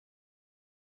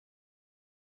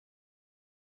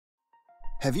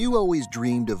Have you always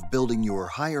dreamed of building your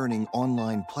high-earning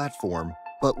online platform,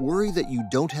 but worry that you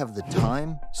don't have the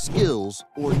time, skills,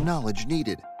 or knowledge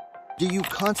needed? Do you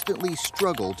constantly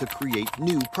struggle to create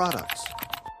new products?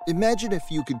 Imagine if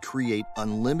you could create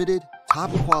unlimited,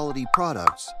 top-quality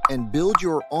products and build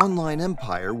your online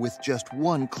empire with just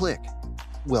one click.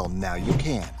 Well, now you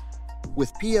can.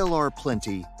 With PLR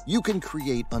Plenty, you can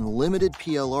create unlimited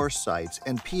PLR sites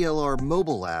and PLR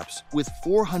mobile apps with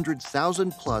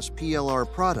 400,000-plus PLR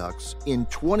products in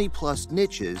 20-plus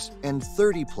niches and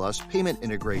 30-plus payment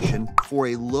integration for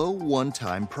a low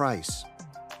one-time price.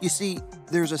 You see,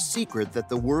 there's a secret that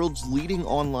the world's leading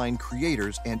online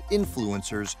creators and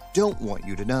influencers don't want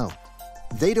you to know.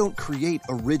 They don't create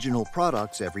original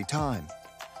products every time.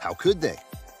 How could they?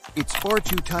 It's far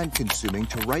too time-consuming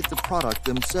to write the product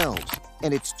themselves,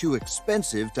 and it's too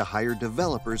expensive to hire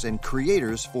developers and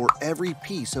creators for every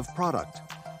piece of product.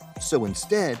 So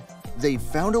instead, they've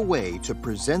found a way to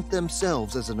present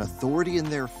themselves as an authority in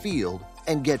their field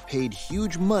and get paid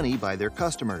huge money by their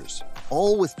customers,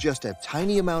 all with just a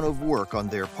tiny amount of work on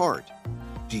their part.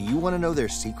 Do you want to know their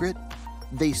secret?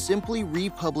 They simply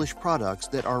republish products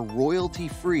that are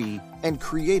royalty-free and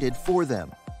created for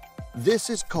them. This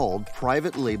is called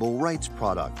Private Label Rights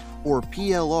Product, or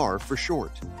PLR for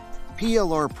short.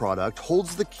 PLR product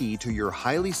holds the key to your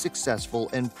highly successful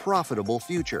and profitable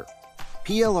future.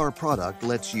 PLR product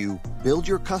lets you build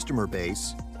your customer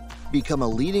base, become a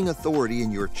leading authority in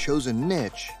your chosen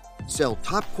niche, sell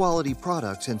top-quality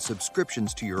products and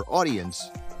subscriptions to your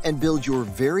audience, and build your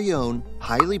very own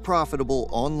highly profitable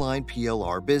online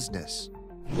PLR business.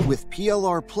 With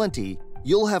PLR Plenty,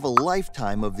 you'll have a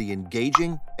lifetime of the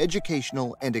engaging,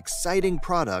 educational, and exciting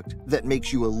product that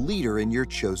makes you a leader in your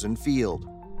chosen field.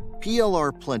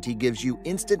 PLR Plenty gives you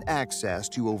instant access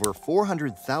to over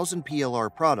 400,000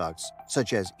 PLR products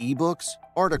such as ebooks,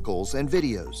 articles, and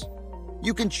videos.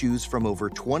 You can choose from over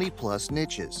 20-plus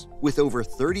niches with over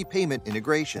 30 payment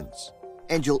integrations.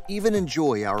 And you'll even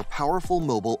enjoy our powerful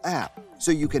mobile app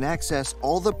so you can access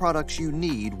all the products you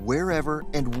need wherever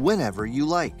and whenever you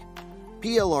like.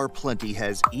 PLR Plenty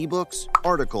has ebooks,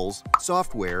 articles,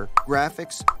 software,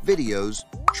 graphics, videos,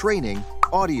 training,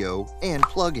 audio, and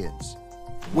plugins.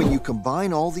 When you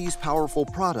combine all these powerful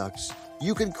products,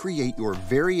 you can create your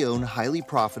very own highly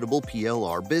profitable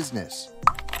PLR business.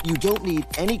 You don't need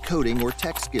any coding or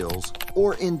tech skills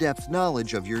or in-depth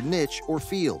knowledge of your niche or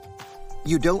field.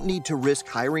 You don't need to risk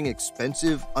hiring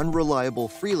expensive, unreliable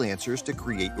freelancers to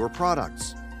create your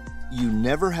products. You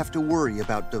never have to worry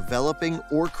about developing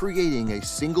or creating a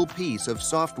single piece of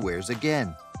softwares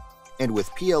again. And with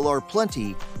PLR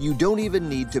Plenty, you don't even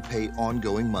need to pay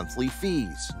ongoing monthly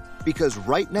fees. Because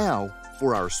right now,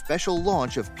 for our special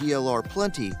launch of PLR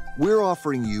Plenty, we're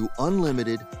offering you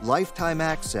unlimited, lifetime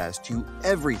access to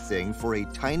everything for a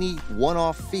tiny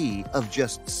one-off fee of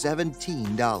just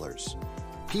 $17.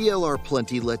 PLR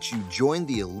Plenty lets you join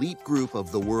the elite group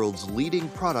of the world's leading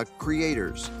product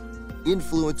creators.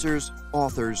 Influencers,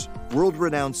 authors,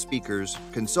 world-renowned speakers,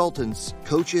 consultants,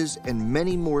 coaches, and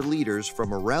many more leaders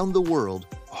from around the world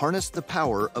harness the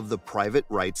power of the private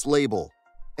rights label.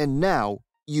 And now,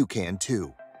 you can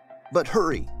too. But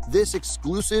hurry, this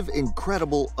exclusive,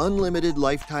 incredible, unlimited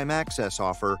lifetime access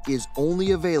offer is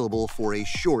only available for a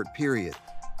short period.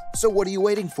 So what are you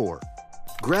waiting for?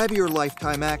 Grab your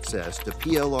lifetime access to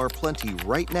PLR Plenty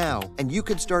right now, and you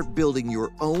can start building your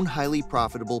own highly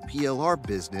profitable PLR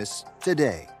business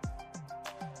today.